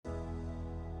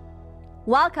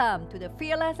Welcome to the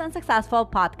Fearless and Successful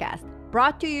podcast,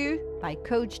 brought to you by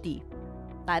Coach D.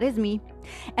 That is me,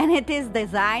 and it is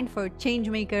designed for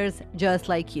changemakers just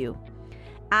like you.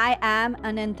 I am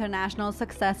an international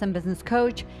success and business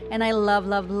coach, and I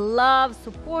love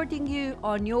supporting you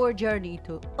on your journey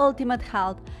to ultimate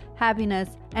health,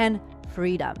 happiness, and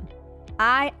freedom.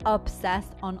 I obsess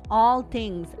on all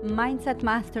things mindset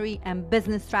mastery and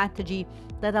business strategy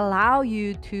that allow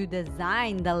you to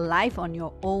design the life on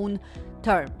your own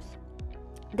terms.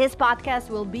 This podcast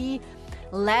will be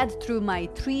led through my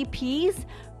 3 P's: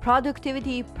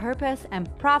 productivity, purpose, and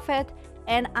profit.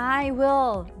 And I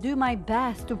will do my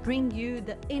best to bring you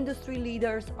the industry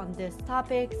leaders on these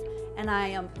topics. And I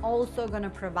am also going to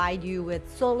provide you with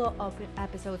solo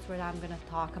episodes where I'm going to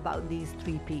talk about these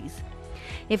 3 P's.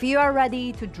 If you are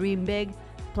ready to dream big,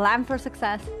 plan for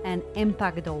success, and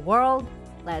impact the world,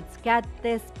 let's get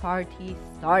this party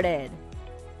started.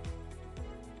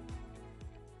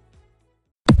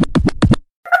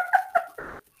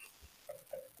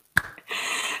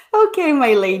 Okay,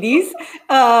 my ladies,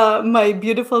 my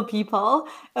beautiful people,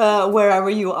 wherever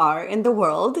you are in the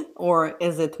world, or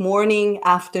is it morning,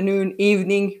 afternoon,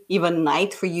 evening, even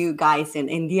night for you guys in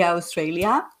India,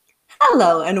 Australia?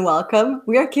 Hello and welcome.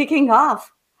 We are kicking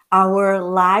off our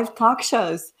live talk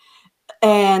shows.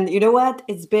 And you know what?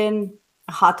 It's been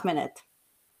a hot minute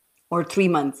or 3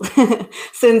 months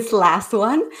since last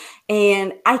one.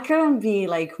 And I couldn't be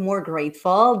more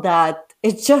grateful that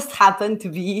it just happened to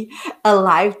be a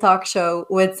live talk show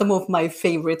with some of my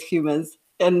favorite humans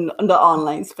in the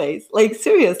online space. Like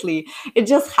seriously, it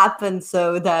just happened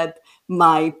so that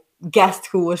my guest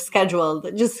who was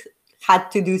scheduled just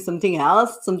had to do something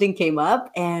else, something came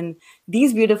up, and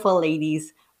these beautiful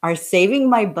ladies are saving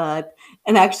my butt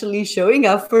and actually showing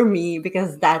up for me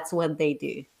because that's what they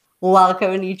do.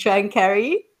 Welcome, Enetra and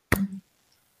Keri.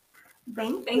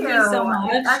 Thank you so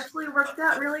much. It actually worked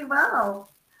out really well.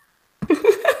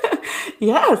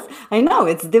 Yes, I know,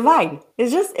 it's divine.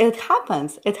 It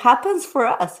happens. It happens for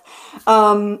us.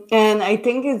 And I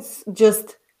think it's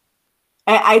just,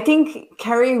 I think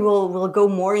Keri will go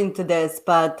more into this,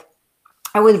 but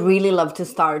I would really love to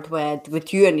start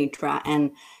with you, Enetra,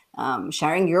 and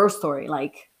sharing your story.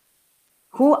 Like,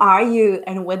 who are you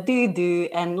and what do you do,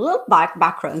 and a little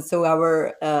background so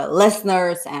our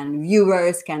listeners and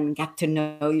viewers can get to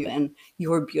know you and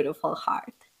your beautiful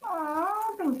heart.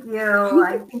 Oh, thank you.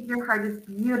 I think your heart is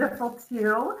beautiful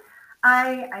too.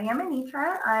 I am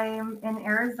Enetra. I'm in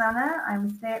Arizona. I'm a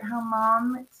stay-at-home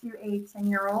mom to a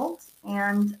 10-year-old,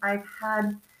 and I've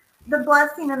had the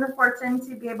blessing and the fortune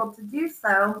to be able to do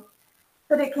so.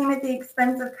 But it came at the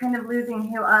expense of kind of losing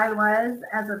who I was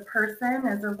as a person,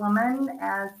 as a woman,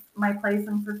 as my place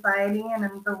in society and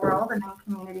in the world and in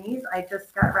communities. I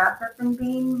just got wrapped up in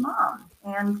being mom.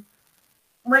 And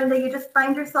one day you just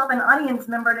find yourself an audience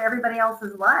member to everybody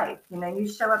else's life. You know, you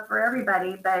show up for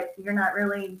everybody, but you're not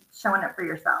really showing up for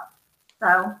yourself.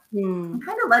 So it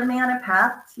kind of led me on a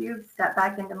path to step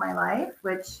back into my life,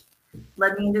 which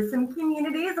led me into some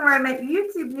communities where I met you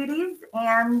two beauties.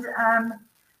 And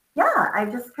I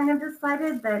just kind of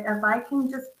decided that if I can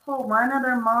just pull one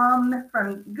other mom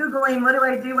from Googling, what do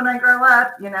I do when I grow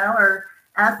up, or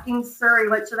asking Siri,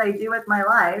 what should I do with my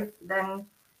life, then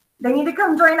they need to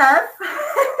come join us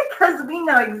because we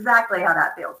know exactly how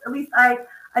that feels. At least I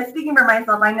speaking for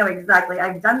myself, I know exactly.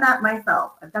 I've done that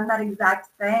myself. I've done that exact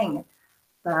thing.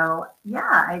 So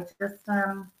I just,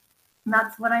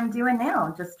 that's what I'm doing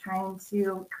now. Just trying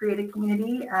to create a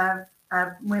community of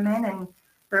women and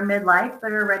their midlife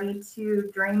that are ready to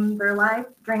dream their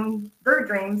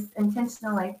dreams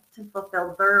intentionally to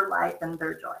fulfill their life and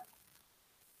their joy.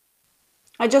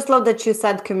 I just love that you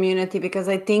said community, because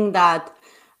I think that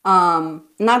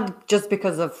not just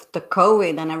because of the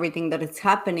COVID and everything that is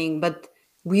happening, but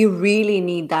we really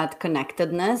need that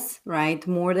connectedness, right?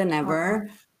 More than ever.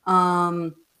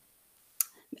 I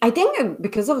think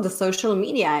because of the social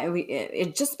media,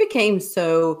 it just became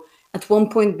so, at one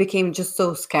point became just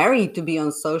so scary to be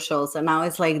on socials, and now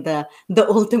it's like the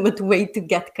ultimate way to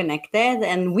get connected.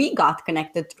 And we got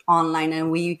connected online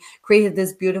and we created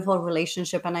this beautiful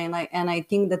relationship, and I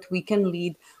think that we can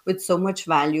lead with so much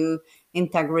value,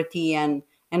 integrity, and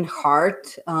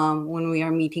heart when we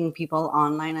are meeting people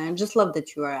online. And I just love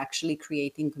that you are actually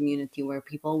creating community where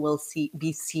people will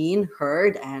be seen,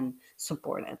 heard, and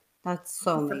supported. That's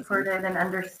so amazing. Supported and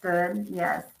understood.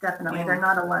 Yes, definitely. Yeah. They're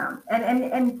not alone.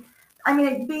 And I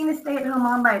mean, being a stay-at-home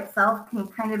mom by itself can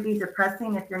kind of be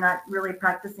depressing if you're not really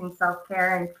practicing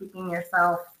self-care and keeping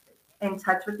yourself in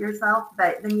touch with yourself.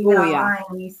 But then you get online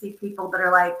and you see people that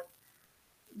are like,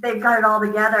 they've got it all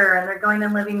together and they're going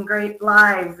and living great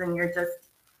lives, and you're just,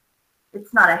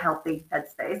 it's not a healthy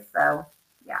headspace. So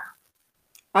yeah.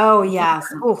 Oh, yes.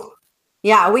 Oh,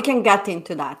 yeah, we can get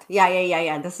into that.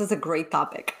 Yeah. This is a great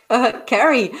topic.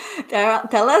 Keri,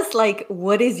 tell us, like,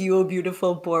 what is your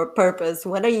beautiful purpose?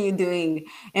 What are you doing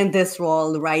in this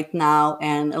role right now?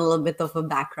 And a little bit of a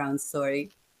background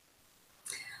story.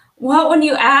 Well, when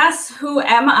you asked who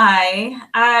am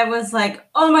I was like,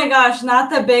 oh my gosh,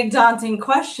 not the big daunting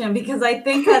question, because I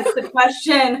think that's the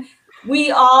question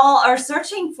we all are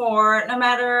searching for, no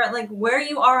matter like where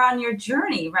you are on your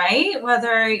journey, right?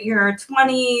 Whether you're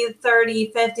 20,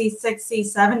 30, 50, 60,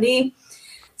 70.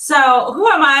 So who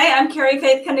am I? I'm Keri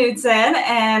Knudson,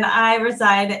 and I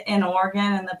reside in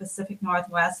Oregon in the Pacific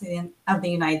Northwest of the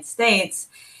United States.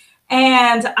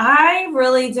 And I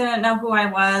really didn't know who I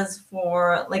was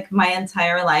for like my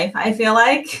entire life. I feel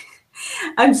like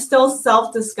I'm still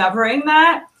self-discovering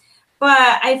that.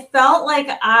 But I felt like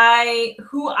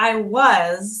who I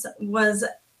was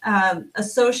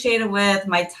associated with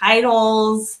my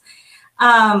titles,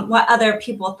 what other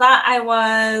people thought I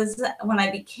was. When I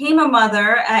became a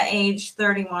mother at age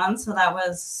 31, so that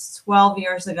was 12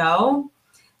 years ago,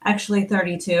 actually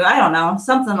 32, I don't know,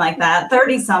 something like that,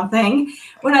 30 something.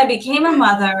 When I became a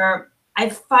mother, I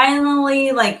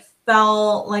finally like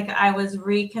felt like I was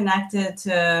reconnected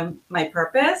to my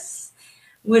purpose,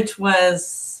 which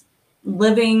was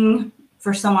living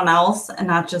for someone else and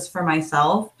not just for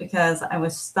myself, because I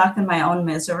was stuck in my own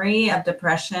misery of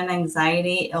depression,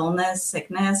 anxiety, illness,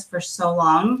 sickness for so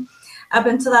long up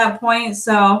until that point.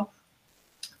 So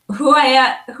who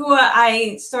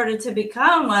I started to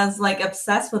become was like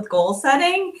obsessed with goal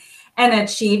setting and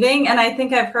achieving. And I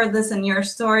think I've heard this in your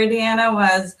story, Deanna,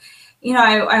 was, you know,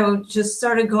 I just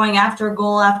started going after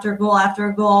goal after goal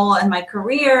after goal in my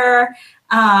career,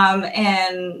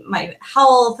 and my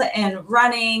health and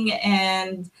running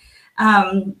and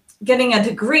getting a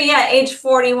degree at age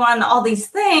 41, all these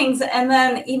things. And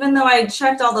then even though I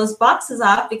checked all those boxes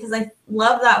off because I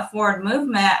love that forward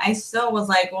movement, I still was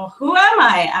like, well, who am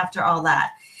I after all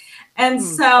that? And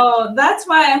so that's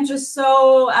why I'm just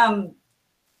so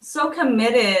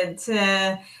committed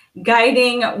to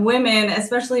guiding women,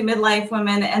 especially midlife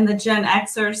women and the Gen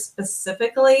Xers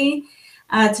specifically,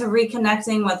 to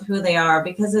reconnecting with who they are,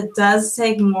 because it does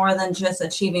take more than just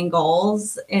achieving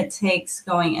goals. It takes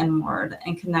going inward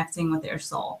and connecting with your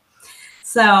soul.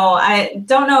 So I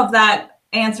don't know if that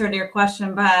answered your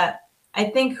question, but I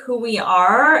think who we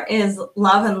are is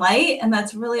love and light, and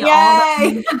that's really all that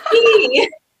we need to be.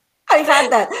 I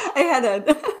had that.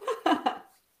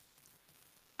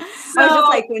 So, I was just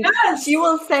like, when she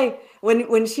will say,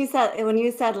 when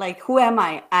you said like, who am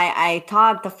I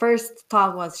thought the first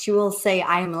thought was she will say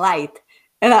I am light,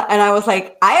 and I was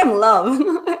like, I am love.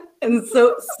 And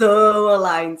so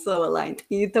aligned.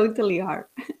 You totally are.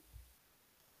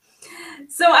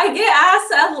 So I get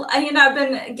asked, you know, I've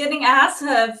been getting asked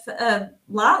a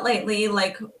lot lately,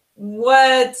 like,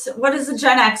 what is a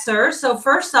Gen Xer? So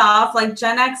first off, like,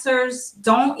 Gen Xers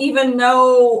don't even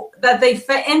know that they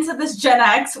fit into this Gen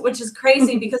X, which is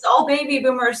crazy because all baby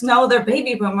boomers know they're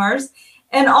baby boomers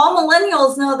and all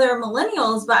millennials know they're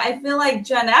millennials. But I feel like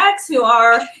Gen X, who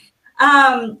are,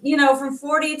 you know, from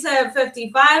 40 to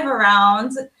 55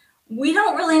 around, we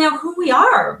don't really know who we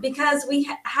are because we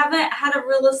haven't had a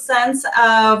real sense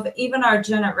of even our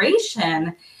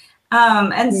generation.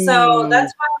 And so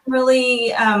that's why I'm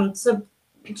really so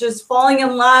just falling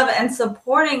in love and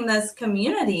supporting this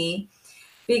community,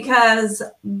 because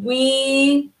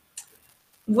we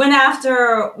went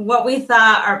after what we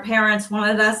thought our parents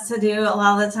wanted us to do a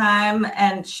lot of the time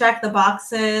and check the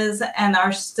boxes and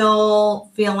are still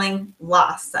feeling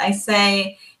lost. I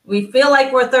say we feel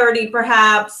like we're 30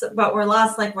 perhaps, but we're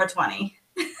lost like we're 20.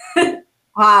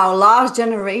 Wow, lost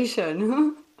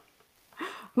generation.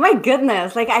 My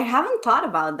goodness, like I haven't thought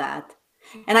about that.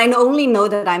 And I only know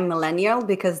that I'm millennial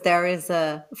because there is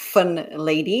a fun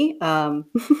lady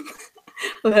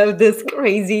who have this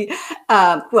crazy,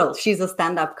 well, she's a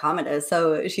stand-up comedy.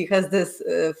 So she has this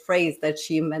phrase that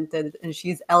she invented, and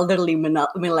she's elderly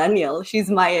millennial. She's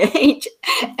my age.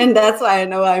 And that's why I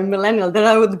know I'm millennial. Then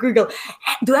I would Google,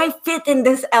 do I fit in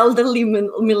this elderly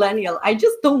millennial? I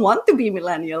just don't want to be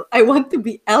millennial. I want to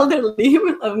be elderly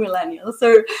millennial.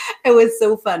 So it was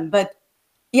so fun. But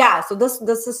yeah, so this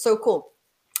is so cool.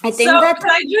 I think that.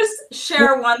 Can I just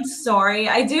share one story?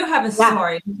 I do have a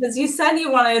story because you said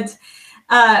you wanted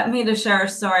me to share a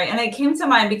story, and it came to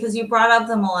mind because you brought up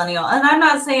the millennial. And I'm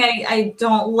not saying I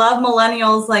don't love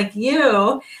millennials like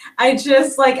you. I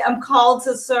just am called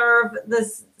to serve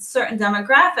this certain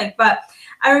demographic. But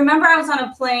I remember I was on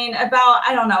a plane about,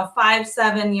 I don't know,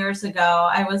 5-7 years ago.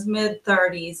 I was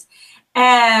mid-30s.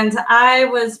 And I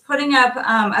was putting up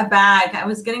a bag. I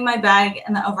was getting my bag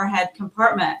in the overhead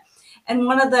compartment. And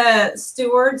one of the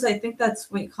stewards, I think that's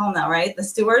what you call them now, right? The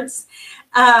stewards,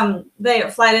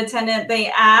 the flight attendant, they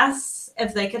asked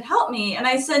if they could help me. And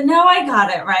I said, no, I got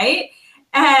it, right?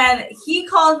 And he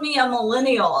called me a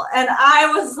millennial. And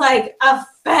I was like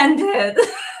offended.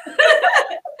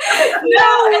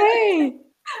 No way.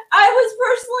 I was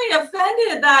personally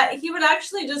offended that he would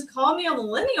actually just call me a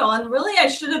millennial, and really I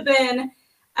should have been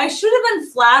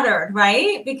flattered,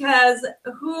 right? Because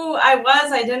who I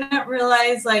was, I didn't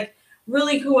realize like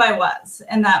really who I was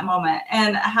in that moment,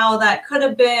 and how that could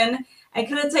have been. I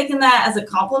could have taken that as a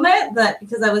compliment, that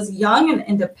because I was young and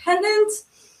independent,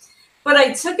 but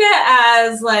I took it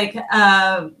as like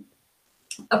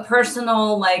a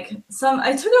personal, like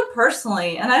I took it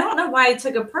personally, and I don't know why I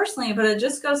took it personally, but it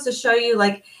just goes to show you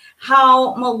like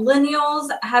how millennials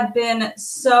have been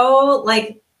so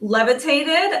like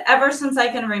levitated ever since I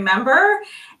can remember,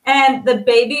 and the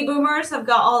baby boomers have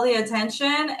got all the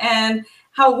attention, and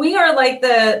how we are like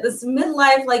this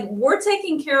midlife, like we're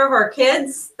taking care of our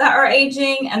kids that are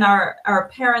aging and our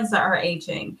parents that are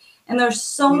aging, and there's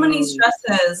so many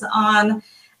stresses on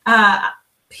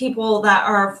people that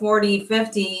are 40,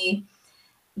 50,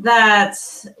 that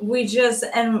we just,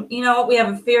 and you know, we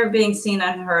have a fear of being seen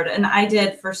and heard. And I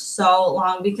did for so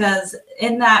long, because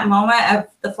in that moment of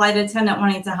the flight attendant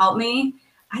wanting to help me,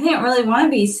 I didn't really want to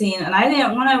be seen, and I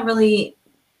didn't want to really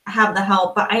have the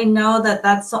help, but I know that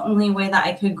that's the only way that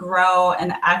I could grow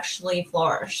and actually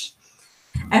flourish.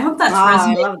 I hope that's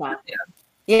resonating. I love that.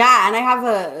 Yeah, and I have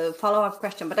a follow-up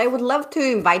question, but I would love to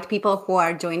invite people who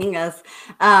are joining us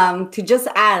to just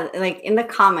add, like in the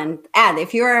comment, add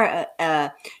if you're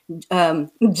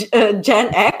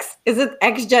Gen X, is it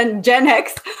Gen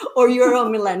X, or you're a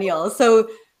millennial? So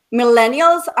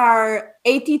millennials are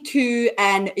 82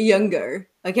 and younger,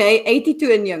 okay?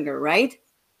 82 and younger, right?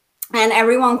 And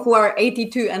everyone who are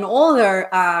 82 and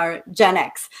older are Gen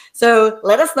X. So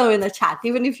let us know in the chat,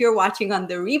 even if you're watching on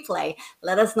the replay,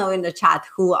 let us know in the chat,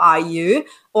 who are you?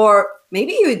 Or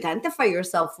maybe you identify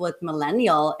yourself with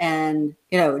millennial and,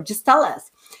 you know, just tell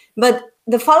us. But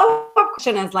the follow-up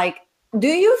question is like, do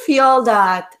you feel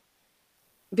that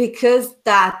because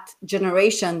that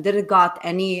generation didn't got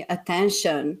any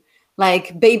attention,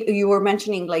 like you were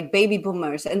mentioning like baby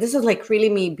boomers, and this is like really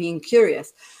me being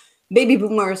curious. Baby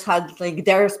boomers had like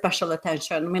their special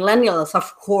attention. Millennials,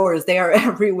 of course, they are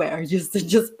everywhere,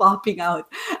 just popping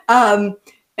out. And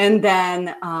then,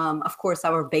 of course,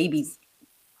 our babies.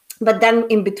 But then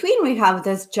in between, we have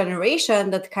this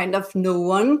generation that kind of no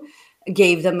one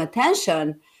gave them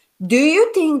attention. Do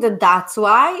you think that that's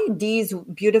why these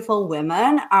beautiful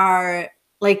women are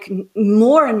like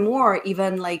more and more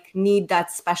even like need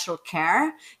that special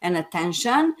care and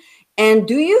attention? And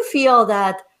do you feel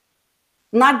that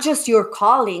not just your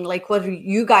calling, like what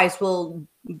you guys will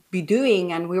be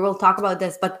doing, and we will talk about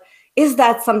this, but is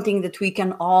that something that we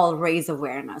can all raise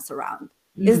awareness around?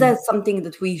 Mm-hmm. Is that something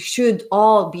that we should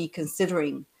all be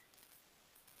considering?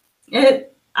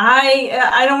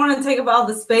 I don't want to take up all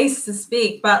the space to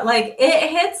speak, but like it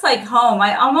hits like home.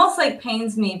 I almost like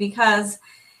pains me, because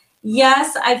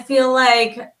yes, I feel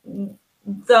like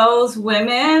those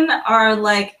women are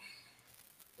like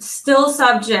still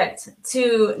subject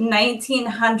to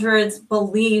 1900s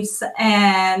beliefs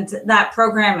and that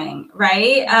programming,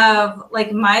 right? Of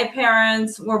like, my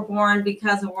parents were born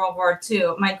because of World War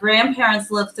II. My grandparents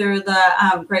lived through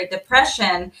the Great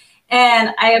Depression,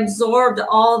 and I absorbed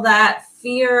all that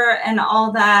fear and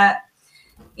all that,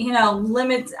 you know,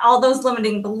 all those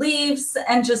limiting beliefs,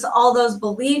 and just all those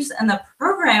beliefs and the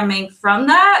programming from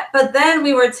that. But then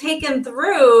we were taken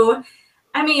through.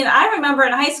 I mean, I remember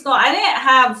in high school, I didn't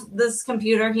have this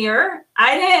computer here.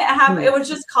 I didn't have, it was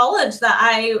just college that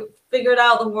I figured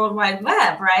out the World Wide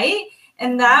Web, right?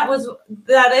 And that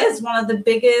is one of the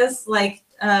biggest like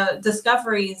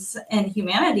discoveries in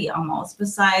humanity almost,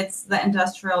 besides the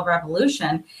Industrial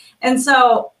Revolution. And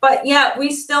so, but yet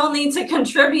we still need to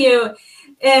contribute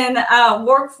in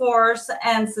workforce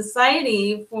and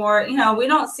society for, you know, we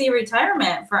don't see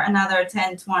retirement for another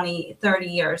 10, 20, 30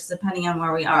 years, depending on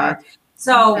where we are. Right.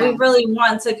 So we really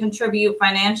want to contribute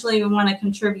financially. We want to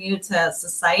contribute to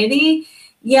society.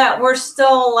 Yet we're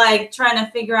still like trying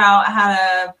to figure out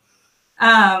how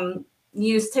to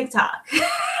use TikTok,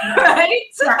 right?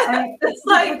 Yeah, I mean, it's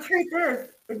like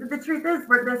the truth is,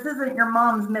 this isn't your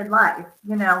mom's midlife.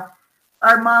 You know,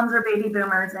 our moms are baby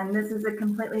boomers, and this is a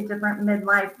completely different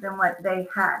midlife than what they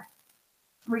had.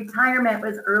 Retirement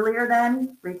was earlier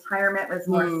then. Retirement was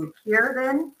more secure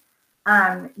then.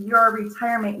 Your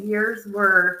retirement years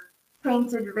were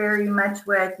painted very much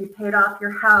with, you paid off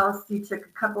your house, you took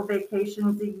a couple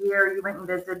vacations a year, you went and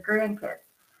visited grandkids.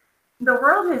 The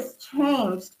world has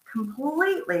changed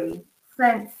completely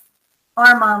since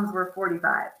our moms were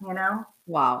 45, you know?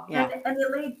 Wow. Yeah. And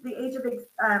the age of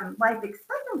life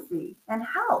expectancy and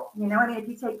health, you know, I mean, if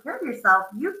you take care of yourself,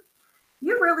 you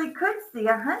really could see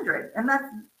 100, and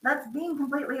that's being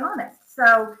completely honest.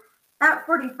 So at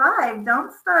 45,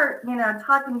 don't start, you know,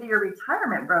 talking to your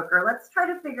retirement broker. Let's try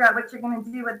to figure out what you're going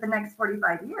to do with the next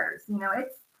 45 years. You know,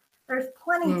 there's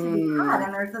plenty to be had,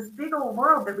 and there's this big old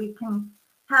world that we can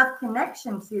have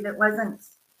connection to that wasn't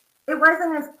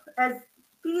as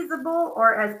feasible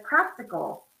or as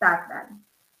practical back then.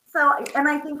 So, and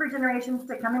I think for generations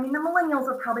to come, I mean, the millennials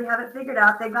will probably have it figured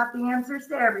out. They got the answers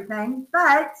to everything.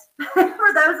 But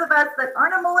for those of us that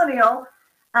aren't a millennial,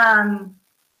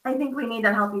 I think we need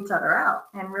to help each other out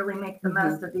and really make the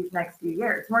most of these next few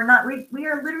years. We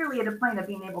are literally at a point of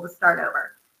being able to start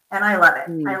over. And I love it.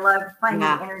 I love finding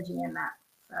energy in that.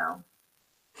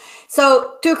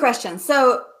 So 2 questions.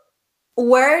 So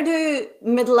where do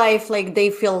midlife, like, they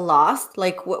feel lost?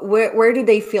 Like, where do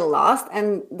they feel lost?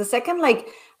 And the second, like,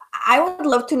 I would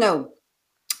love to know,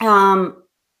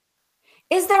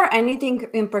 is there anything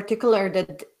in particular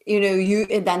that, you know, you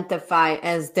identify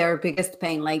as their biggest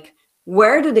pain? Like,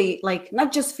 where do they, like,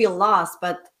 not just feel lost,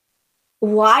 but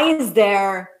why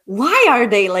are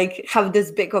they, like, have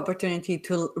this big opportunity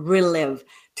to relive,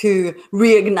 to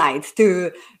reignite,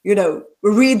 to, you know,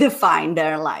 redefine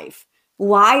their life?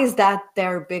 Why is that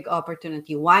their big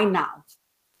opportunity? Why now?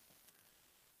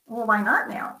 Well, why not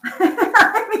now?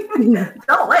 I mean,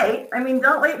 don't wait. I mean,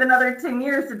 don't wait another 10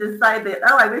 years to decide that,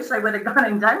 oh, I wish I would have gone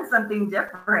and done something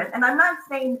different. And I'm not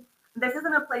saying this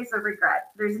isn't a place of regret.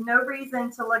 There's no reason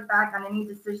to look back on any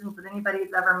decisions that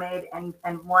anybody's ever made and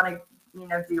want to, you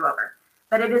know, do over.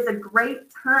 But it is a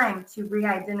great time to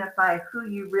re-identify who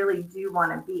you really do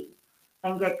want to be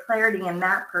and get clarity in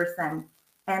that person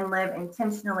and live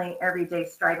intentionally every day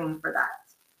striving for that.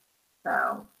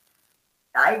 So,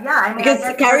 I mean,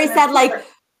 because Keri said, like,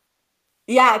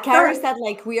 Keri said,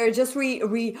 like, we are just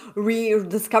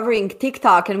rediscovering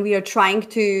TikTok, and we are trying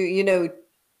to, you know,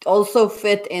 also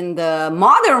fit in the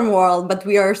modern world, but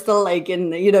we are still, like,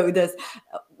 in, you know, this.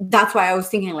 That's why I was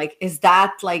thinking, like, is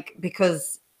that, like,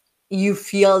 because you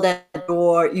feel that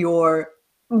you're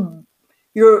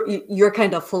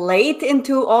kind of late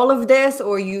into all of this,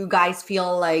 or you guys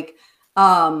feel like,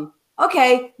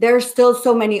 okay, there's still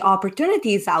so many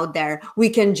opportunities out there, we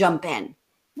can jump in?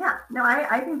 Yeah, no,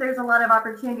 I think there's a lot of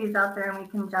opportunities out there and we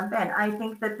can jump in. I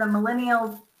think that the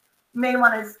millennials may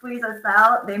want to squeeze us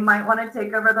out. They might want to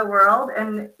take over the world,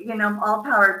 and, you know, all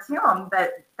power to them.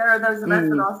 But there are those of us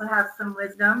that also have some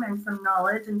wisdom and some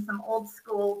knowledge and some old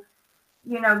school,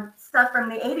 you know, stuff from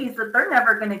the 80s that they're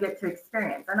never going to get to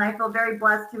experience. And I feel very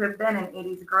blessed to have been an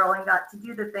 80s girl and got to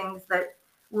do the things that,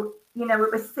 you know,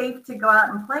 it was safe to go out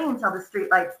and play until the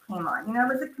streetlights came on. You know,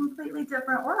 it was a completely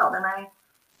different world.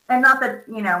 And not that,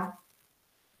 you know,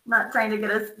 I'm not trying to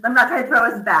throw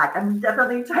us back. I'm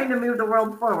definitely trying to move the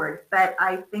world forward. But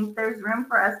I think there's room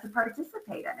for us to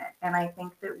participate in it. And I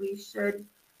think that we should,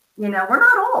 you know, we're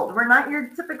not old. We're not your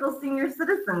typical senior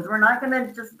citizens. We're not going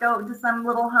to just go to some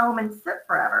little home and sit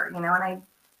forever, you know. And I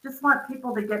just want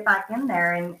people to get back in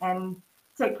there and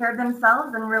take care of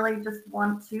themselves and really just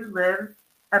want to live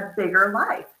a bigger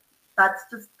life. That's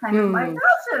just kind of my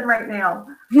passion right now.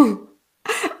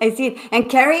 I see. And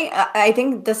Keri, I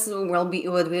think this will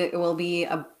be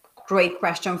a great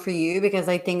question for you, because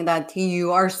I think that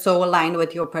you are so aligned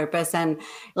with your purpose, and,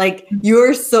 like,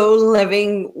 you're so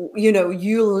living, you know,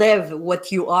 you live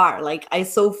what you are. Like, I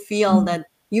so feel that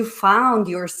you found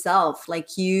yourself,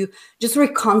 like, you just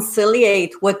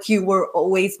reconciliate what you were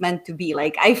always meant to be.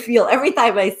 Like, I feel every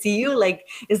time I see you, like,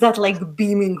 is that, like,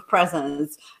 beaming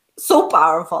presence. So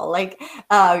powerful. Like,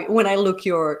 when I look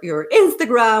your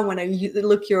Instagram, when I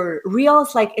look your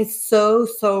reels, like, it's so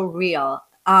real.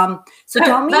 So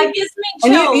tell me, that gives me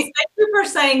chills. Thank you for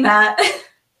saying that.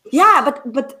 Yeah,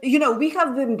 but you know, we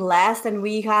have been blessed, and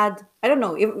we had, I don't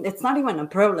know, it's not even a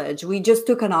privilege. We just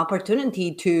took an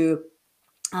opportunity to,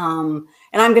 and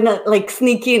I'm gonna, like,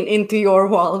 sneak into your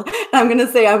world. I'm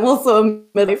gonna say I'm also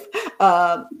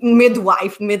a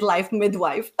midlife.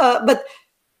 But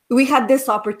we had this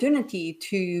opportunity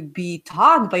to be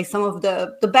taught by some of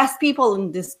the best people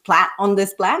on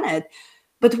this planet.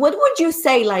 But what would you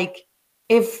say, like,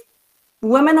 if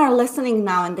women are listening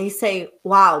now and they say,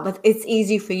 wow, but it's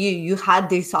easy for you, you had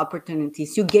these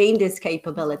opportunities, you gained these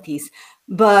capabilities,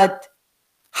 but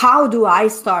how do I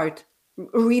start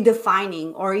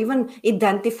redefining or even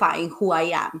identifying who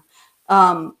I am?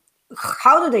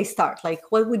 How do they start?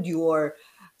 Like, what would your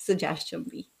suggestion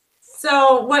be?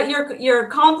 So what your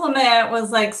compliment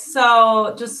was like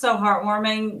so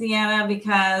heartwarming, Deanna,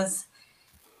 because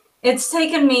it's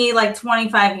taken me like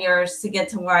 25 years to get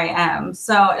to where I am.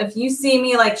 So if you see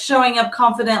me like showing up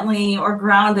confidently or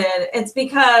grounded, it's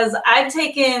because I've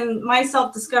taken my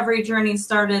self-discovery journey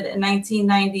started in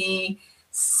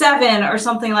 1997 or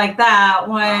something like that,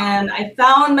 when I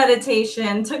found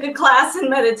meditation, took a class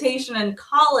in meditation in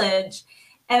college,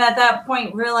 and at that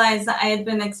point realized that I had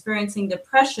been experiencing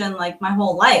depression like my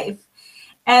whole life.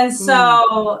 And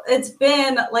so it's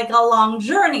been like a long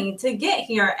journey to get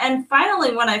here. And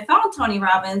finally, when I found Tony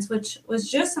Robbins, which was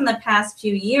just in the past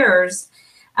few years,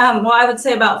 well, I would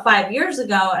say about 5 years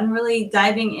ago, and really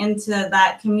diving into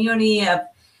that community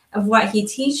of what he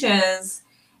teaches,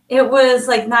 it was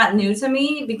like not new to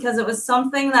me, because it was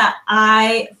something that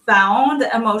I found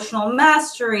emotional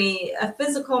mastery, a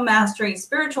physical mastery,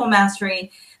 spiritual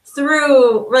mastery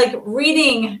through like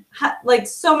reading like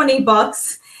so many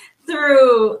books,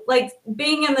 through like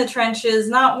being in the trenches,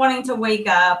 not wanting to wake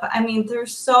up. I mean, through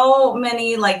so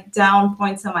many like down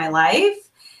points in my life.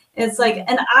 It's like,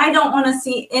 and I don't want to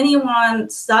see anyone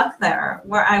stuck there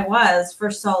where I was for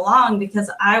so long,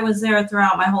 because I was there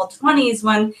throughout my whole 20s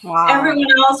when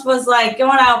everyone else was like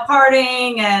going out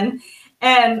partying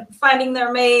and finding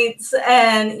their mates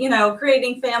and, you know,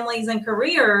 creating families and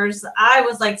careers. I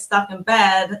was like stuck in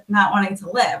bed, not wanting to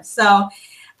live. So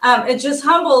it just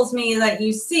humbles me that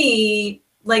you see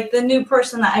like the new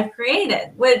person that I've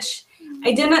created, which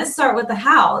I didn't start with the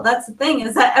how. That's the thing,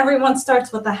 is that everyone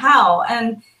starts with the how,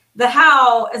 and the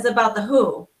how is about the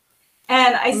who.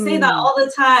 And I say that all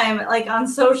the time, like on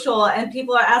social, and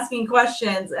people are asking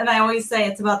questions, and I always say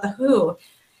it's about the who.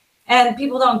 And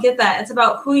people don't get that. It's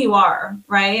about who you are,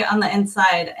 right, on the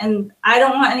inside. And I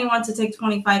don't want anyone to take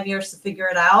 25 years to figure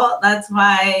it out. That's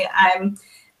why I'm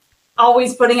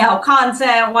always putting out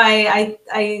content, why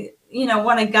I you know,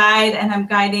 want to guide, and I'm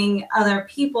guiding other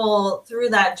people through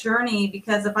that journey,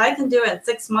 because if I can do it in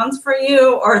 6 months for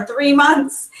you, or 3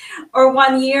 months, or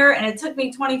 1 year, and it took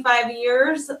me 25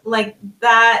 years, like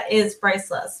that is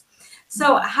priceless.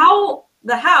 So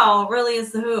the how really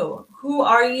is the who. Who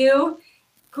are you?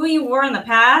 Who you were in the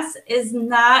past is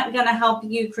not going to help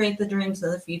you create the dreams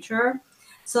of the future.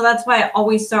 So that's why I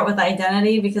always start with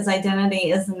identity, because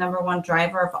identity is the #1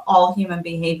 driver of all human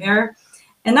behavior.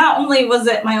 And not only was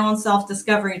it my own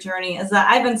self-discovery journey, is that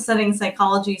I've been studying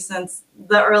psychology since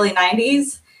the early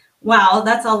 90s. Wow,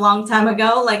 that's a long time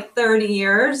ago, like 30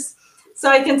 years. So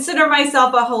I consider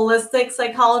myself a holistic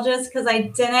psychologist, because I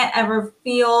didn't ever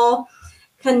feel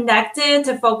connected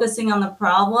to focusing on the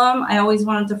problem. I always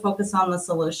wanted to focus on the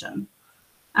solution.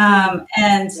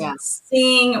 And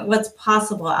seeing what's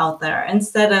possible out there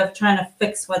instead of trying to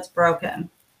fix what's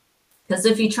broken. Because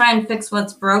if you try and fix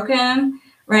what's broken,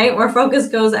 right, where focus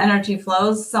goes, energy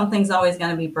flows, something's always going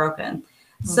to be broken.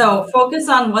 So focus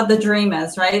on what the dream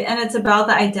is, right? And it's about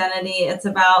the identity. It's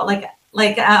about like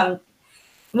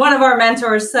one of our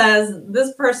mentors says,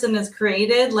 this person is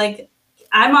created. Like,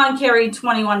 I'm on Keri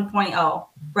 21.0,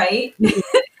 right?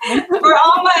 For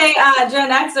all my Gen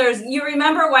Xers, you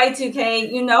remember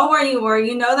Y2K, you know where you were,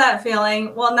 you know that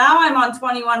feeling. Well, now I'm on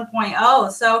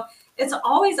 21.0. So it's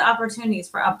always opportunities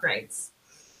for upgrades.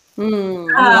 I don't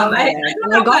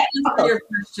know if I answered your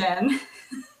question.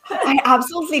 I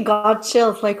absolutely got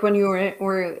chills, like when you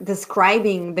were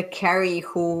describing the Keri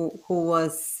who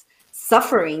was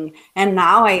suffering, and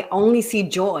now I only see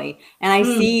joy, and I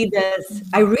see this.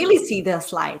 I really see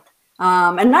this light,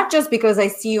 and not just because I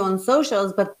see you on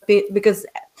socials, but because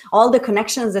all the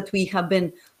connections that we have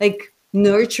been like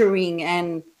nurturing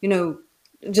and, you know,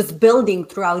 just building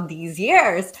throughout these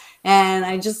years, and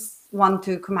I just want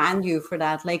to commend you for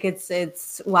that. Like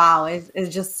it's wow,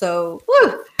 it's just so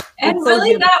woo. And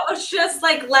really, that was just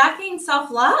like lacking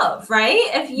self-love, right?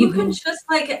 If you can just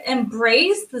like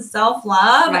embrace the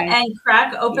self-love and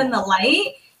crack open the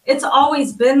light, it's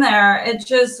always been there. It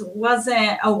just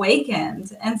wasn't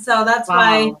awakened. And so that's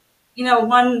why, you know,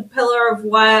 one pillar of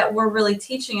what we're really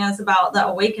teaching is about the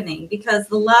awakening, because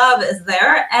the love is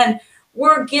there and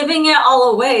we're giving it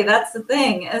all away. That's the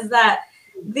thing, is that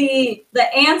the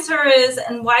answer is,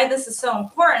 and why this is so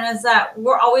important, is that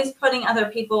we're always putting other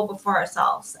people before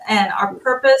ourselves, and our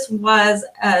purpose was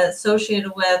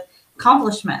associated with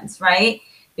accomplishments, right?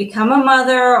 Become a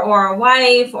mother or a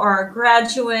wife or a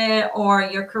graduate or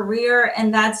your career,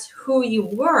 and that's who you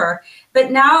were.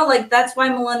 But now, like, that's why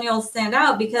millennials stand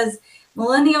out, because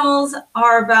millennials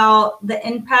are about the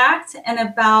impact and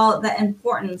about the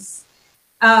importance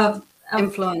of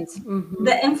influence. Mm-hmm.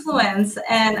 The influence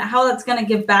and how that's going to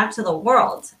give back to the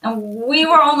world. And we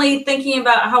were only thinking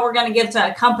about how we're going to give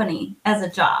to a company as a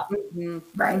job, Mm-hmm.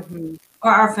 Right. Mm-hmm.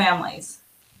 or our families.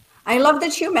 I love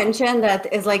that you mentioned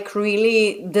that is like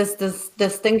really this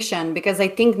distinction, because I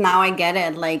think now I get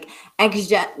it. Like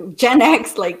Gen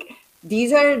X, like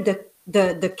these are the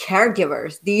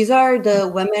caregivers. These are the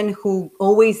women who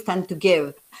always tend to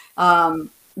give.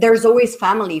 There's always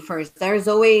family first. There's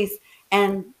always,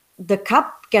 and the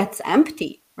cup gets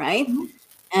empty, right? Oh,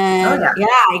 And yeah. yeah,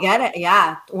 I get it.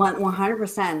 Yeah,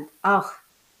 100%. Oh,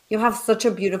 you have such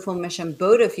a beautiful mission,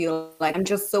 both of you. Like I'm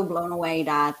just so blown away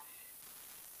that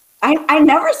I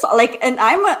never saw like, and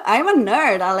I'm a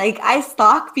nerd. I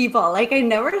stalk people. Like I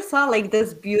never saw like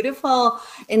this beautiful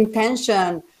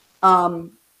intention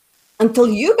until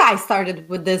you guys started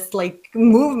with this like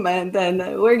movement, and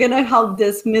we're gonna help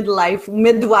this midwives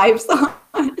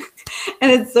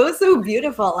and it's so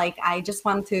beautiful. Like I just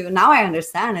want to, now I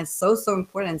understand it's so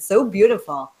important, so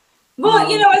beautiful. Well,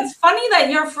 it's funny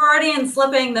that you're Freudian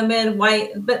slipping the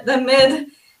midwife, but the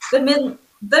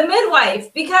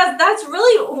midwife, because that's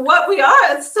really what we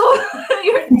are. It's so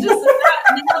you're just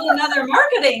nailed another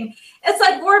marketing. It's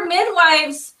like we're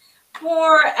midwives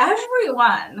for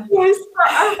everyone, Yes. for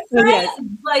our friends, Yes.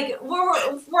 like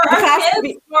we're for our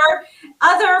kids, for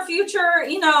other future,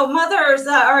 mothers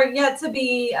that are yet to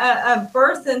be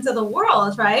birthed into the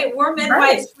world. Right? We're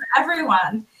midwives for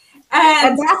everyone.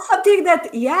 And that's something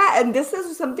that, and this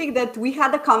is something that we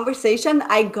had a conversation.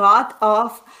 I got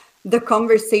off the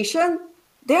conversation.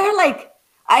 They're like,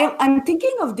 I'm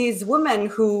thinking of these women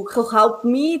who helped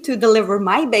me to deliver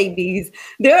my babies.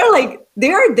 They're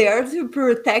there to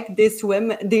protect these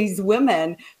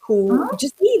women who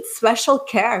just need special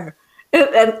care.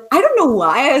 And I don't know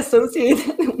why I associate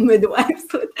midwives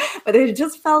with, but I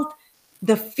just felt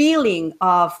the feeling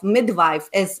of midwife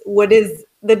is what is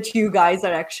that you guys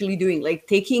are actually doing, like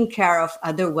taking care of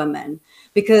other women,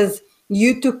 because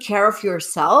you took care of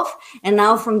yourself, and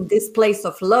now from this place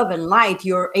of love and light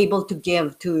you're able to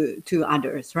give to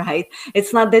others, right?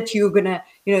 It's not that you're gonna,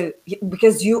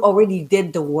 because you already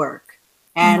did the work,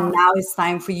 and now it's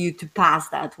time for you to pass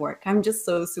that work. I'm just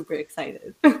so super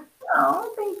excited.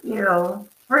 Oh, thank you.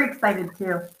 We're excited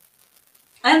too.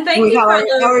 And thank we you have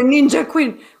for our ninja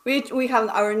queen. We have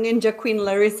our ninja queen,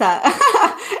 Larissa.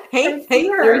 hey,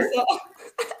 her. Larissa.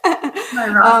 My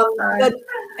rock star. But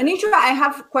Enetra, I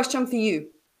have a question for you.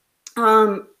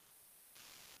 How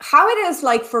it is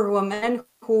like for women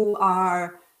who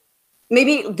are,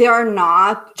 maybe they are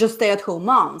not just stay-at-home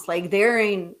moms, like they're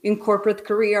in corporate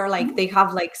career, like they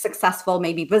have like successful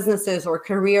maybe businesses or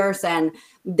careers, and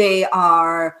they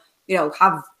are,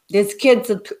 have these kids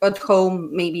at home,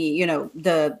 maybe,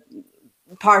 the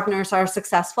partners are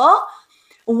successful.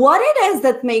 What it is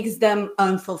that makes them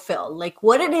unfulfilled? Like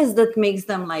what it is that makes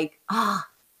them like,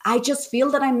 I just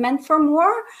feel that I'm meant for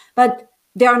more, but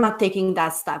they're not taking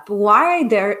that step. Why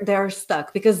they're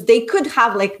stuck? Because they could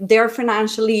have like, they're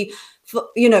financially,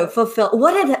 fulfilled.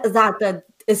 What is that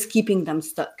is keeping them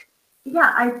stuck?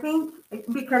 Yeah, I think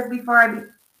because before I,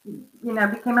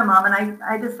 became a mom, and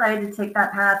I decided to take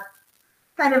that path.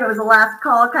 Kind of, it was a last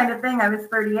call kind of thing. I was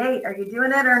 38. Are you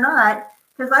doing it or not?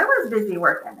 Because I was busy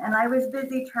working, and I was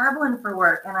busy traveling for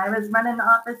work, and I was running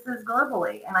offices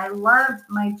globally, and I loved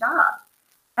my job.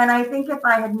 And I think if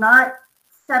I had not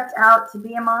stepped out to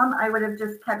be a mom, I would have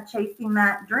just kept chasing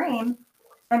that dream.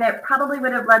 And it probably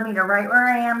would have led me to right where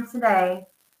I am today,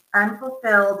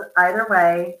 unfulfilled either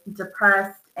way,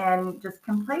 depressed, and just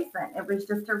complacent. It was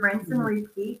just a rinse and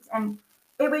repeat. And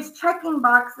it was checking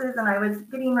boxes, and I was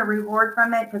getting a reward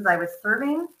from it because I was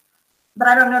serving. But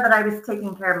I don't know that I was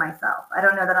taking care of myself. I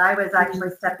don't know that I was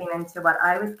actually stepping into what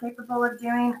I was capable of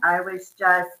doing. I was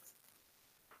just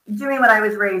doing what I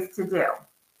was raised to do.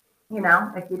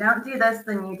 If you don't do this,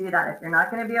 then you do that. If you're not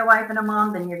going to be a wife and a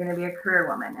mom, then you're going to be a career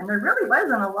woman. And there really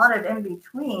wasn't a lot of in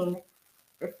between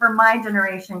for my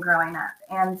generation growing up.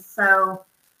 And so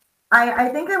I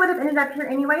think I would have ended up here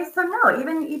anyway. So no,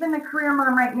 even a career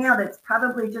mom right now that's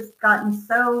probably just gotten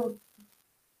so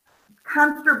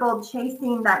comfortable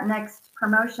chasing that next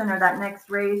promotion or that next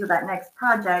raise or that next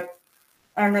project,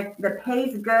 and the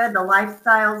pay's good, the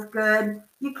lifestyle's good,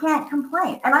 you can't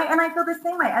complain. And I feel the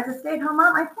same way. As a stay-at-home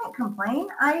mom, I can't complain.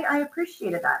 I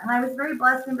appreciated that. And I was very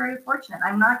blessed and very fortunate.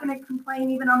 I'm not going to complain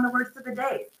even on the worst of the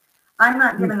days. I'm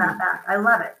not giving that back. I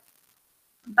love it.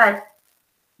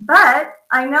 But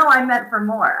I know I'm meant for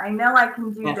more. I know I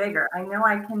can do bigger. I know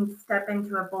I can step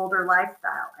into a bolder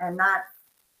lifestyle. And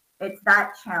it's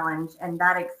that challenge and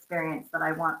that experience that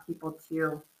I want people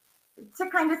to to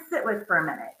kind of sit with for a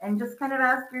minute and just kind of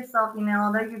ask yourself,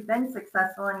 although you've been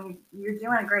successful and you're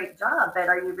doing a great job, but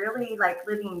are you really like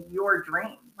living your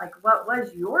dream? Like, what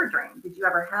was your dream? Did you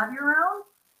ever have your own?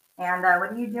 And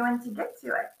what are you doing to get to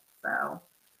it? So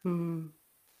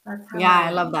that's how. Yeah,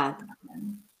 I love that.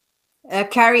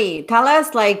 Keri, tell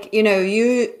us, like,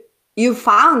 you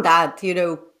found that,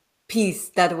 piece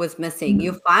that was missing.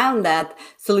 You found that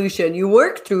solution. You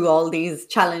worked through all these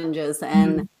challenges,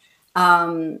 and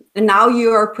now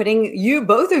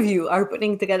both of you are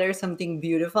putting together something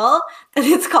beautiful that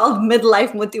is called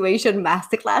Midlife Motivation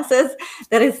Masterclasses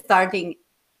that is starting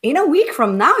in a week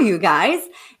from now, you guys.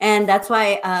 And that's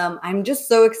why I'm just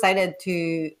so excited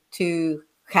to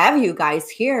have you guys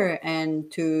here and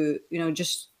to,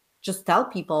 just tell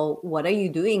people what are you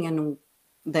doing and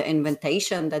the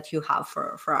invitation that you have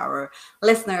for our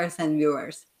listeners and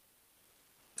viewers.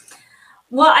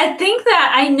 Well, I think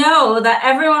that I know that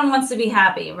everyone wants to be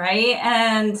happy, right?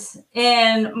 And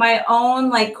in my own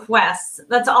like quest,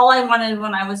 that's all I wanted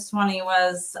when I was 20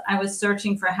 was I was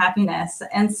searching for happiness.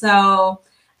 And so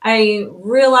I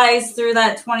realized through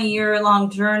that 20-year-long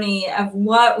journey of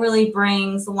what really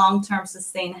brings long-term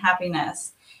sustained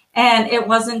happiness. And it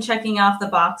wasn't checking off the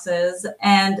boxes.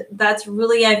 And that's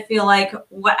really, I feel like,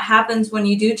 what happens when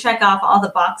you do check off all the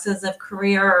boxes of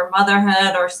career or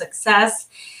motherhood or success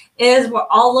is we're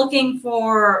all looking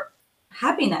for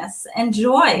happiness and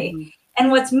joy. And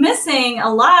what's missing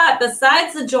a lot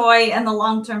besides the joy and the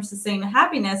long-term sustained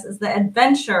happiness is the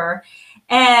adventure.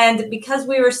 And because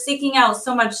we were seeking out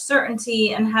so much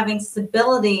certainty and having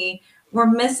stability, we're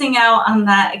missing out on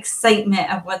that excitement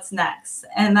of what's next.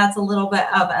 And that's a little bit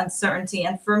of uncertainty.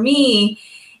 And for me,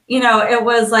 it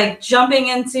was like jumping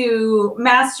into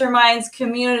masterminds,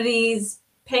 communities,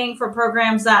 paying for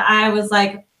programs that I was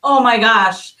like, oh my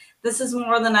gosh, this is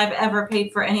more than I've ever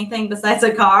paid for anything besides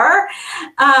a car.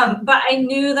 But I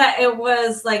knew that it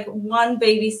was like one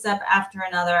baby step after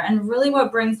another. And really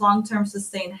what brings long-term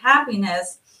sustained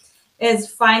happiness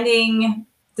is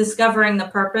discovering the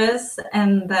purpose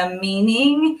and the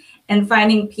meaning and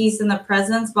finding peace in the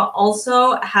presence, but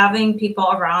also having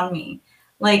people around me.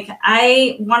 Like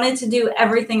I wanted to do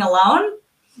everything alone.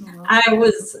 I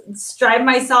was strive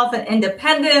myself in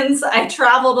independence. I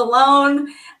traveled alone.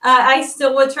 I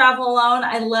still would travel alone.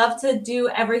 I love to do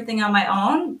everything on my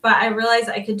own, but I realized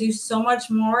I could do so much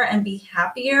more and be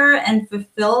happier and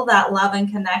fulfill that love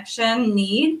and connection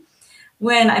need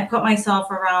when I put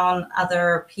myself around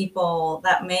other people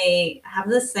that may have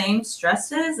the same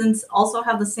stresses and also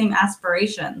have the same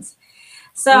aspirations.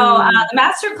 So the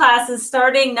masterclass is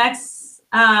starting next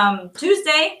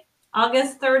Tuesday,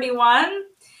 August 31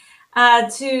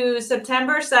 to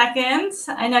September 2nd.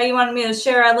 I know you wanted me to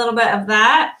share a little bit of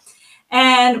that.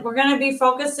 And we're going to be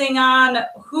focusing on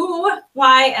who,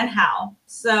 why, and how.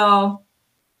 So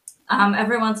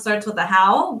everyone starts with the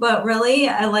how, but really,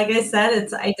 like I said,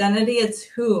 it's identity, it's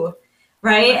who,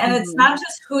 right? And it's not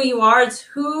just who you are, it's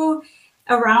who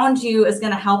around you is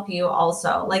going to help you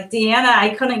also. Like Deanna,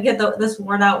 I couldn't get this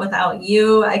word out without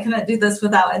you. I couldn't do this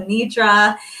without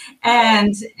Enetra.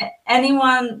 And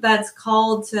anyone that's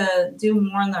called to do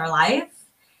more in their life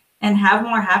and have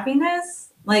more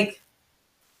happiness, like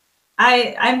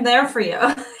I'm there for you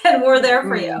and we're there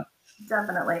for you.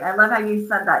 Definitely. I love how you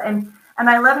said that. And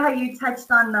I love how you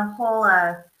touched on the whole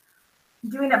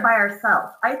doing it by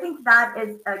ourselves. I think that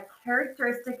is a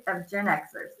characteristic of Gen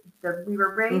Xers. We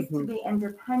were raised to be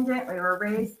independent. We were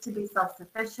raised to be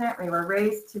self-sufficient. We were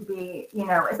raised to be,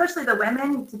 especially the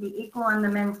women, to be equal in the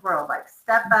men's world, like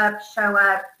step up, show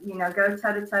up, go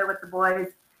toe to toe with the boys.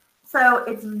 So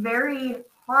it's very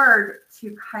hard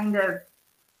to kind of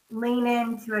lean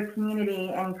into a community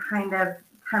and kind of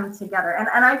come together.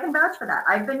 And I can vouch for that.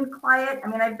 I've been quiet. I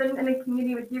mean, I've been in a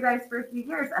community with you guys for a few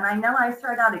years, and I know I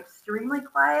started out extremely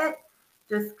quiet,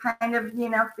 just kind of,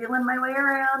 feeling my way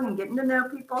around and getting to know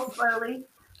people slowly,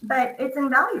 but it's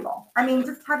invaluable. I mean,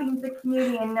 just having the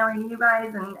community and knowing you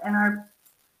guys and our,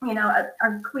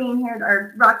 our queen here,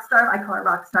 our rock star, I call her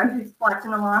rock star, who's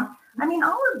watching along. I mean,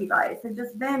 all of you guys have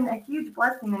just been a huge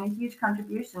blessing and a huge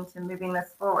contribution to moving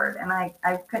this forward. And I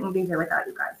couldn't be here without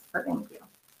you guys. So thank you.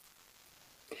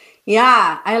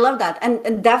 Yeah, I love that.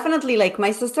 And definitely, like,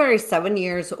 my sister is 7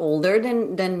 years older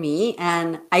than me,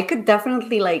 and I could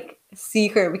definitely like see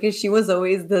her because she was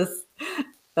always this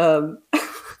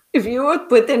if you would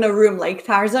put in a room like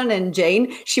Tarzan and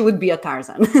Jane, she would be a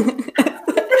Tarzan.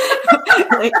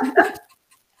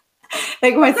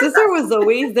 like my sister was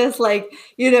always this like,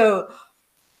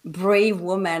 brave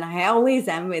woman. I always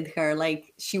am with her.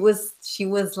 Like she was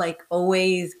like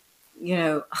always, we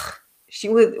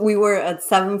were at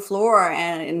 7th floor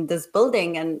and in this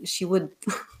building, and she would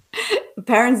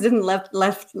parents didn't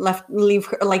leave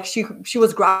her, like she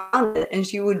was grounded, and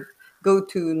she would go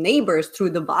to neighbors through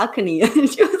the balcony, and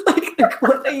she was like,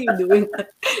 what are you doing?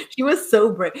 She was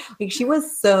so brave. Like, she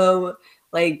was so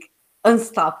like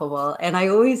unstoppable. And I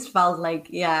always felt like,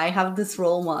 yeah, I have this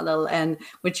role model. And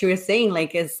what you were saying,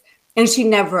 like, is, and she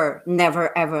never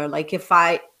ever, like, if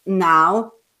I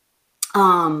now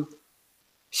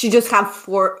she just have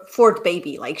fourth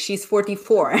baby, like she's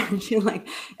 44, and she's like,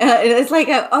 it's like,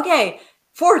 okay,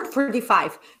 fourth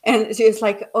 45, and she's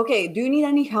like, okay, do you need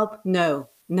any help? No,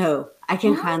 I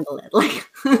can handle it. Like,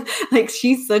 like,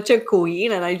 she's such a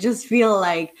queen, and I just feel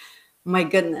like, my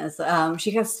goodness,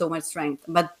 she has so much strength,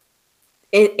 but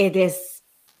it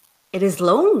is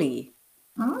lonely.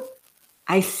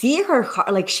 I see her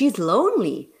heart, like, she's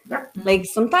lonely. Yep. Like,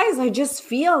 sometimes I just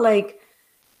feel like,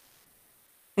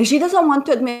 and she doesn't want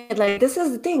to admit, like, this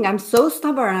is the thing, I'm so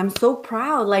stubborn, I'm so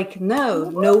proud, like, no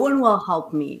one will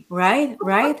help me, right?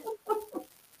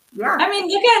 Yeah. I mean,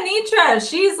 look at Enetra.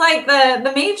 She's like the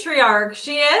matriarch.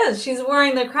 She's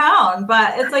wearing the crown,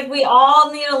 but it's like we all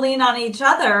need to lean on each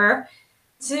other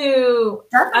to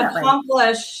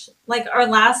accomplish like our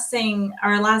lasting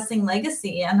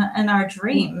legacy and our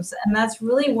dreams. And that's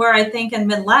really where I think in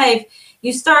midlife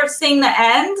you start seeing the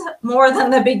end more than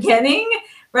the beginning,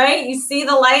 right? You see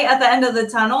the light at the end of the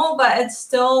tunnel, but it's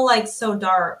still like so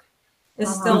dark. It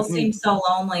still seems so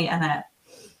lonely in it.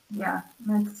 Yeah,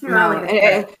 it's too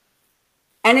early.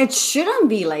 And it shouldn't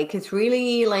be like, it's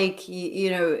really like, you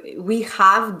know, we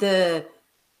have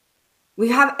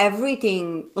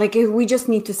everything, like, we just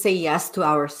need to say yes to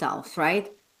ourselves,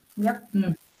 right? Yep.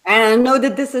 And I know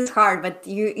that this is hard, but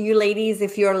you ladies,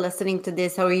 if you're listening to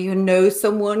this, or you know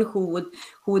someone who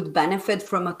would benefit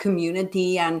from a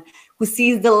community and who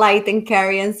sees the light in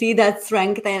Keri and see that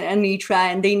strength in Enetra,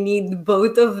 and they need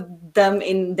both of them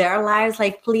in their lives,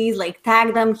 like, please, like,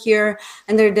 tag them here,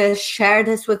 and they're share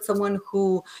this with someone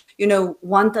who, you know,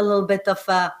 want a little bit of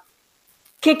a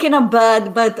kick in a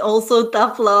butt, but also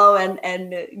tough love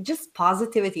and just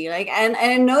positivity. Like, and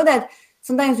I know that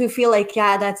sometimes we feel like,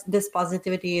 yeah, this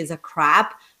positivity is a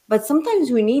crap, but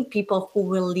sometimes we need people who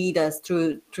will lead us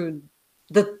through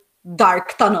the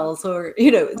dark tunnels, or,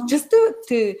 you know, just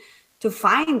to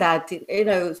find that, you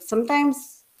know,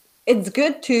 sometimes it's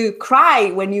good to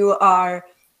cry when you are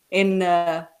in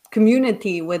a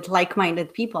community with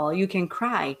like-minded people. You can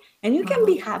cry and you can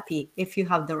be happy if you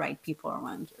have the right people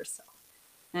around yourself.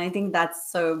 And I think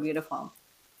that's so beautiful.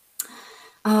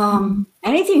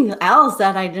 Anything else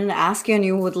that I didn't ask you and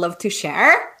you would love to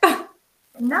share?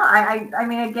 No, I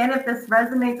mean, again, if this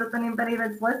resonates with anybody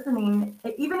that's listening,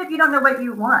 even if you don't know what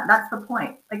you want, that's the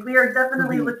point. Like, we are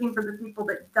definitely looking for the people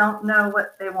that don't know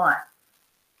what they want.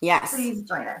 Yes. Please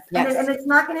join us. Yes. And it's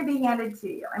not going to be handed to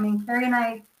you. I mean, Keri and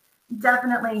I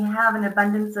definitely have an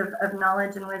abundance of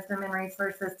knowledge and wisdom and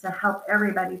resources to help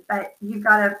everybody, but you've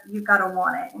got to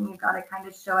want it, and you've got to kind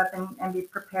of show up and be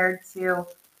prepared to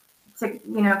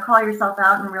you know, call yourself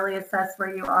out and really assess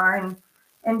where you are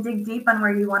and dig deep on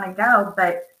where you want to go.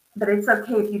 But it's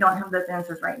okay if you don't have those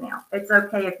answers right now. It's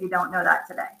okay if you don't know that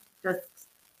today. Just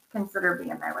consider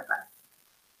being there with us.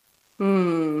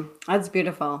 That's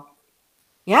beautiful.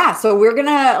 Yeah, so we're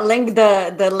gonna link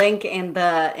the link in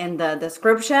the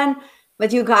description.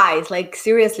 But you guys, like,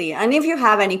 seriously, and if you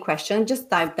have any questions, just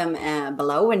type them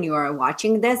below when you are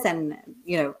watching this, and,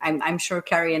 you know, I'm sure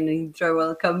Keri and Enetra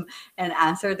will come and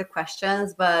answer the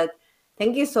questions. But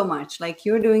thank you so much. Like,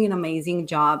 you're doing an amazing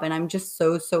job, and I'm just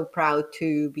so proud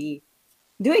to be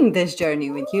doing this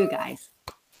journey with you guys.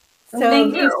 So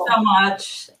thank you so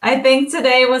much. I think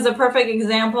today was a perfect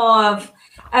example of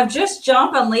just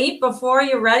jump and leap before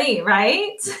you're ready,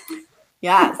 right?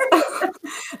 Yes.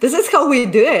 This is how we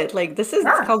do it. Like, this is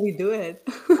how we do it.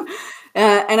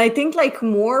 And I think, like,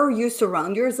 more you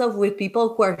surround yourself with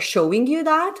people who are showing you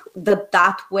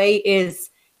that way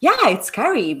is, yeah, it's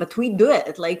scary, but we do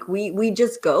it. Like, we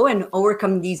just go and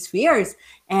overcome these fears.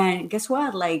 And guess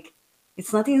what? Like,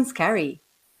 it's not even scary,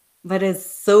 but it's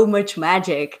so much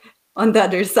magic on the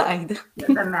other side. It's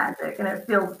the magic, and it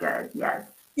feels good. Yes.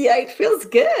 Yeah, it feels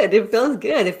good. It feels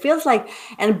good. It feels like,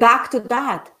 and back to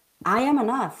that, I am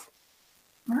enough.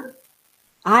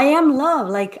 I am love.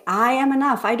 Like, I am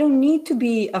enough. I don't need to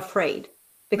be afraid,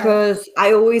 because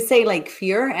I always say, like,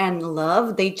 fear and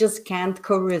love, they just can't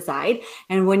co-reside.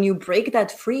 And when you break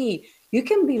that free, you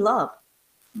can be love.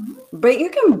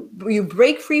 You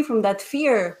break free from that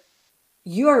fear.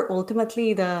 You are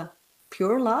ultimately the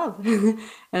pure love. And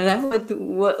that's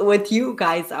what you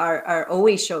guys are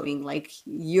always showing. Like,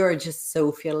 you're just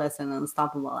so fearless and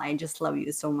unstoppable. I just love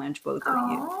you so much, both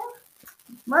of you.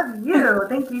 Love you.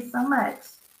 Thank you so much.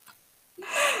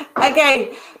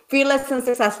 Okay, fearless and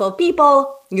successful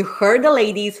people. You heard the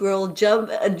ladies. We'll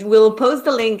post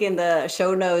the link in the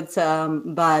show notes.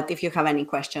 But if you have any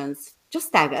questions,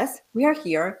 just tag us. We are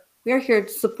here. We are here to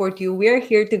support you. We are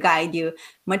here to guide you.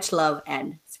 Much love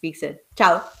and speak soon.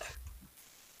 Ciao.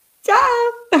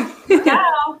 Ciao.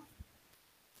 Ciao.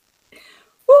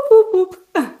 Whoop, whoop, whoop.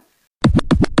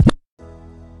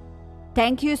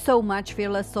 Thank you so much,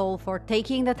 Fearless Soul, for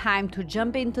taking the time to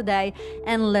jump in today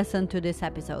and listen to this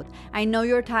episode. I know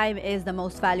your time is the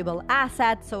most valuable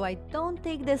asset, so I don't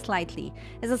take this lightly.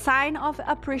 As a sign of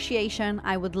appreciation,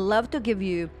 I would love to give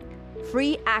you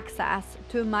free access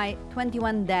to my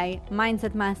 21-day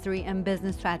Mindset Mastery and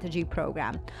Business Strategy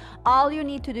program. All you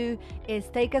need to do is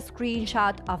take a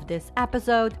screenshot of this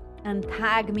episode and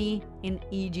tag me in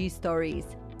EG Stories.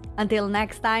 Until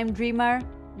next time, dreamer.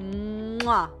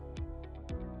 Mwah.